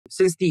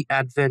since the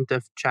advent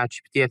of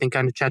ChatGPT, I think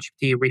kind of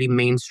ChatGPT really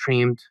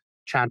mainstreamed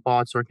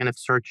chatbots or kind of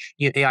search,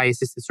 AI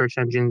assisted search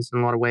engines in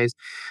a lot of ways.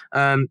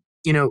 Um,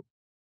 you know,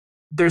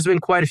 there's been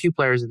quite a few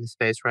players in the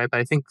space, right?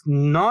 But I think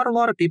not a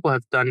lot of people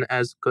have done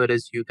as good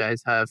as you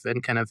guys have,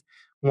 and kind of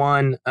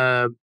one,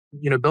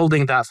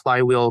 building that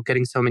flywheel,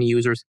 getting so many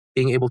users,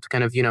 being able to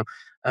kind of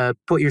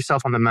put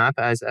yourself on the map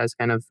as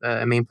kind of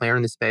a main player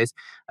in the space.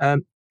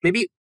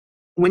 Maybe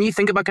when you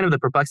think about kind of the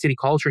Perplexity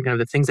culture, kind of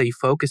the things that you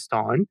focused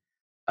on,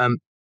 um,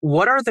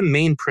 what are the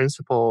main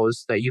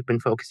principles that you've been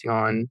focusing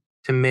on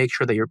to make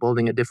sure that you're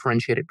building a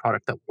differentiated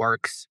product that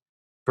works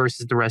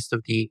versus the rest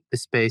of the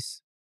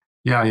space?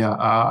 Yeah.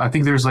 I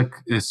think there's like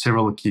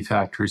several key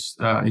factors.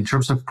 In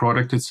terms of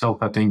product itself,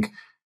 I think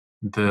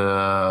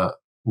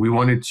we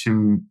wanted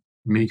to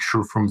make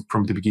sure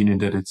from the beginning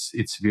that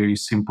it's very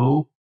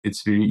simple,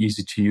 it's very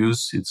easy to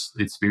use,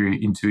 it's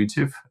very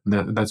intuitive.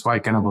 That's why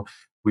kind of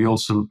we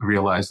also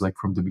realized like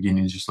from the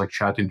beginning, just like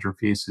chat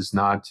interface is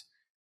not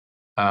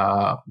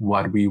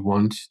what we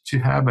want to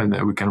have, and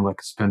we kind of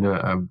like spend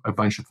a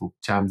bunch of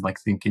time like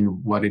thinking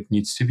what it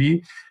needs to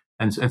be,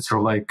 and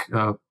so like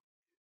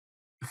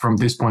from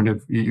this point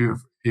of view,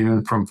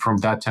 even from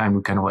that time,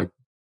 we kind of like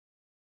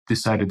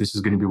decided this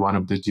is going to be one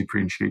of the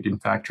differentiating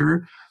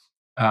factor.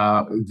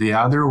 The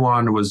other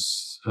one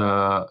was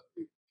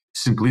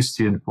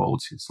simplicity and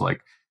quality. It's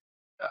like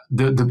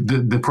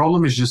the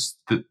problem is just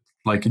that,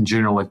 like in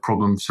general, like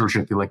problem search,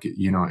 I feel like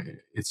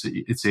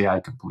it's AI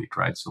complete,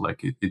 right? So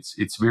like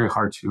it's very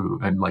hard to,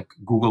 and like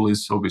Google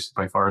is obviously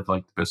by far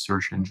like the best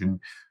search engine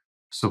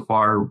so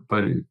far,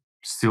 but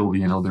still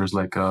there's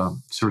like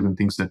certain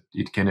things that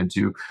it cannot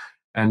do.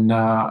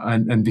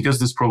 And because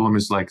this problem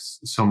is like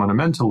so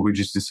monumental, we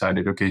just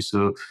decided, okay,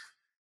 so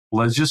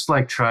let's just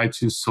like try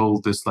to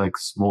solve this like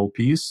small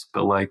piece,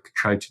 but like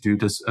try to do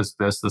this as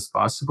best as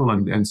possible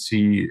and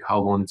see how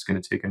long it's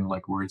going to take and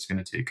like where it's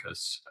going to take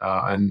us.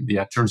 And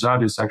yeah, it turns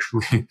out it's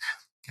actually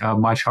a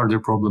much harder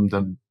problem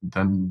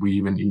than we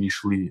even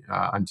initially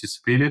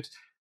anticipated.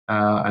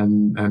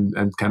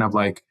 And kind of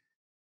like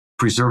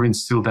preserving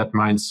still that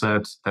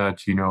mindset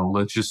that,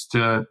 let's just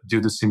do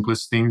the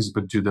simplest things,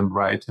 but do them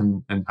right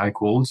and high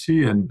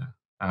quality, and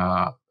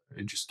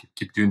just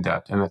keep doing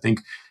that. And I think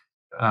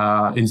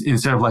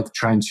instead of like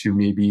trying to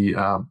maybe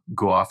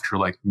go after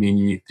like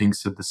many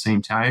things at the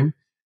same time,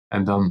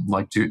 and then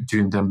like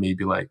doing them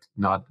maybe like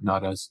not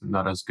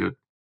as good.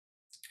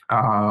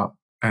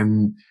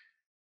 And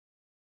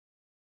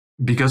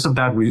because of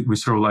that, we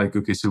sort of like,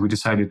 okay, so we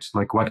decided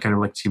like what kind of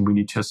like team we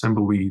need to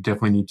assemble. We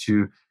definitely need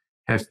to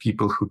have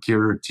people who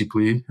care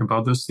deeply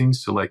about those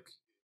things. So like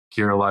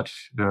care a lot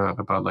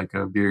about like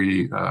a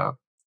very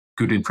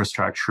good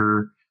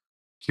infrastructure,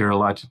 care a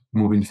lot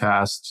moving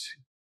fast,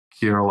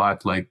 care a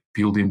lot like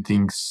building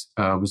things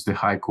with the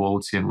high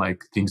quality and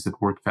like things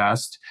that work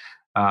fast.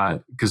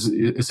 Because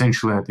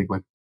essentially, I think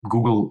like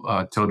Google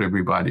told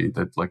everybody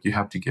that like you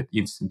have to get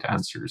instant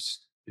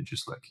answers. It's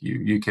just like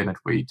you cannot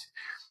wait.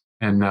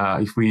 And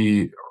if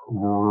we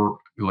were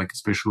like,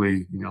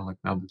 especially, like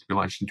now that we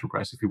launched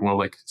enterprise, if we want to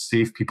like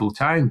save people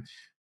time,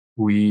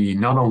 we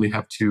not only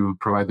have to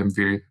provide them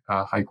very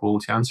high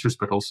quality answers,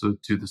 but also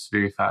do this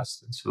very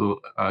fast. And so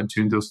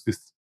doing those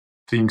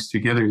things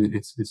together,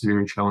 it's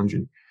very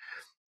challenging.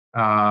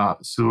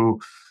 So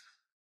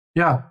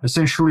yeah,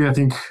 essentially, I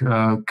think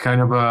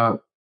kind of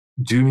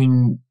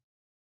doing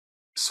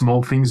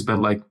small things, but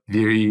like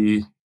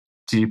very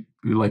deep,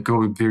 like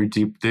going very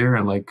deep there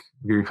and like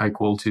very high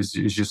quality is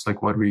just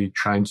like what we're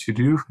trying to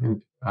do.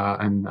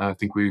 And I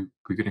think we're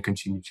going to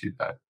continue to do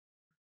that.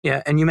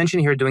 Yeah, and you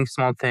mentioned here doing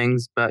small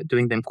things, but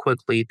doing them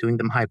quickly, doing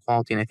them high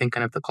quality. And I think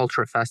kind of the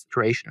culture of fast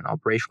iteration and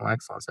operational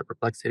excellence at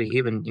Perplexity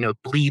even,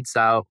 bleeds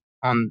out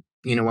on,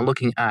 when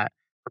looking at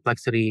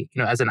Perplexity,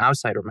 as an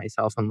outsider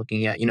myself, I'm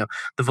looking at,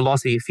 the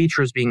velocity of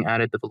features being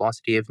added, the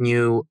velocity of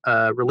new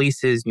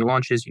releases, new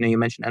launches. You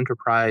mentioned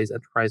Enterprise.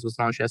 Enterprise was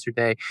launched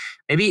yesterday.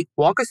 Maybe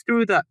walk us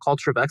through that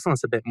culture of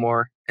excellence a bit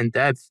more in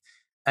depth.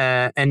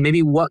 And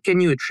maybe what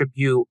can you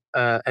attribute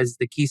as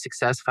the key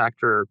success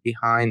factor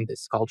behind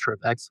this culture of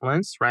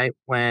excellence, right?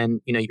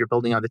 When you're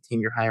building out the team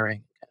you're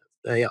hiring.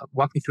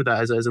 Walk me through that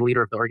as a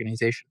leader of the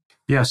organization.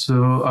 Yeah,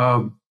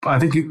 so I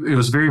think it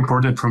was very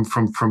important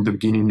from the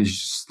beginning is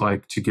just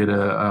like to get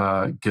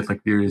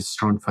like very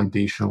strong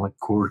foundation, like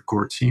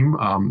core team.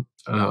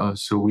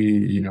 So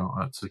we,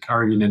 it's like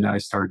Arvin and I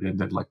started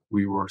that, like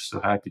we were so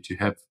happy to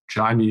have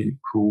Johnny,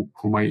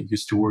 whom I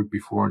used to work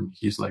before, and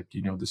he's like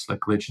this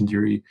like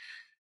legendary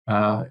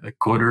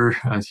coder,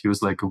 and he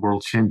was like a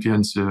world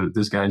champion. So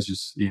this guy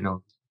just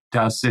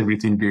does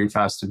everything very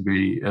fast and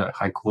very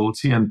high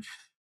quality,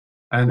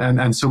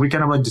 and so we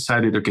kind of like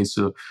decided, okay,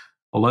 so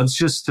let's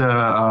just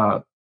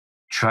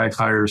try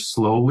hire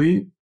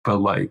slowly,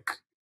 but like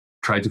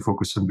try to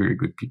focus on very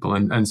good people.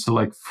 And so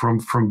like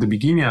from the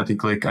beginning, I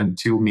think like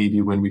until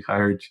maybe when we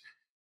hired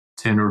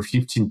 10 or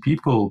 15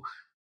 people,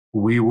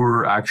 we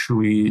were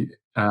actually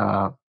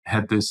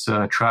had this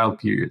trial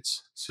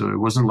periods. So it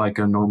wasn't like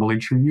a normal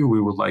interview. We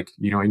would like,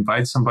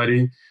 invite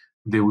somebody,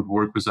 they would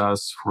work with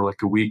us for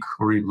like a week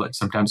or like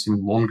sometimes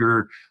even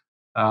longer.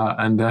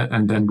 and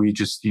then we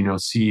just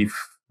see if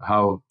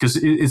how, because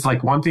it's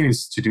like one thing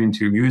is to do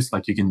interviews,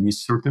 like you can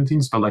miss certain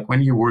things, but like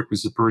when you work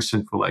with a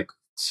person for like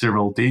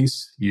several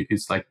days,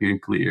 it's like very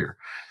clear.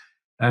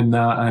 And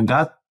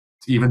that,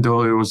 even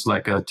though it was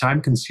like a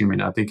time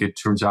consuming, I think it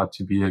turns out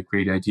to be a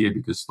great idea,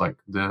 because like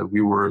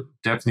we were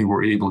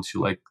definitely able to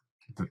like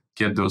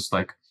get those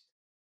like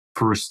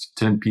first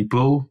 10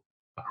 people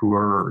who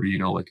are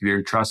like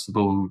very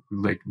trustable,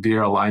 like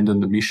they're aligned on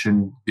the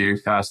mission, very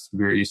fast,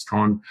 very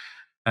strong.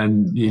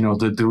 And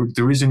the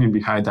reasoning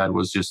behind that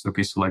was just,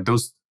 okay, so like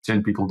those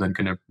 10 people then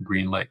gonna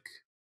bring like,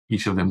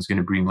 each of them is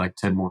gonna bring like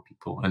 10 more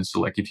people. And so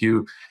like if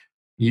you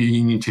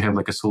need to have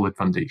like a solid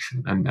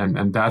foundation,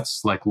 and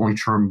that's like long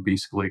term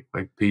basically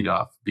like paid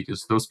off,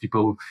 because those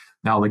people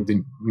now, like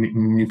the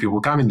new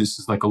people coming, this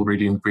is like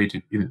already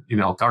integrated in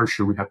our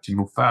culture. We have to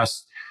move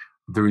fast.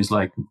 There is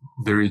like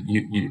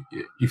you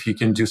if you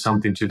can do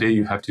something today,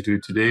 you have to do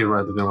it today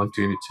rather than like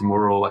doing it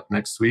tomorrow, like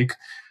next week.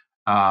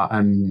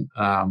 And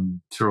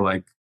sort of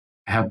like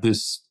have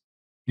this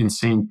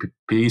insane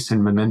pace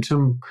and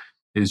momentum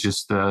is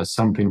just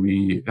something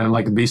we, and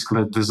like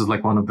basically this is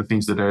like one of the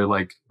things that I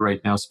like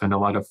right now spend a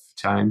lot of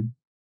time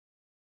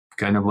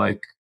kind of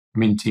like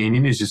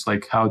maintaining, is just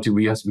like, how do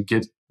we, as we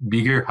get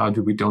bigger, how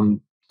do we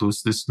don't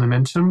lose this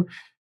momentum?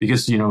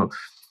 Because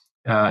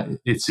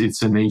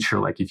it's a nature,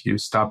 like if you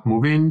stop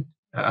moving,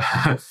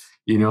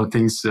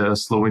 things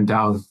slowing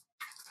down.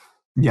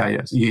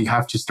 Yeah, you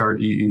have to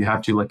start, you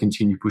have to like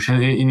continue pushing.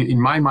 And in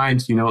my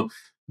mind,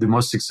 the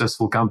most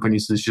successful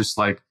companies is just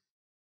like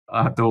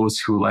those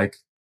who like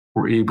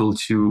were able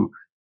to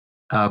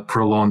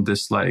prolong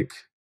this like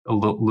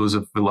lose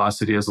of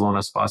velocity as long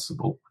as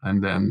possible.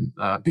 And then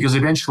because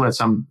eventually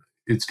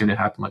it's going to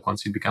happen, like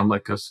once you become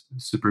like a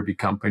super big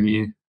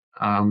company,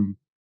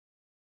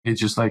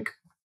 it's just like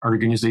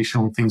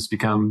organizational things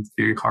become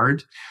very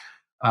hard.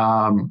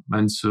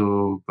 And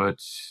so, but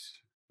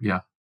yeah,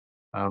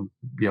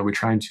 we're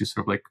trying to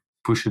sort of like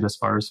push it as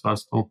far as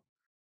possible.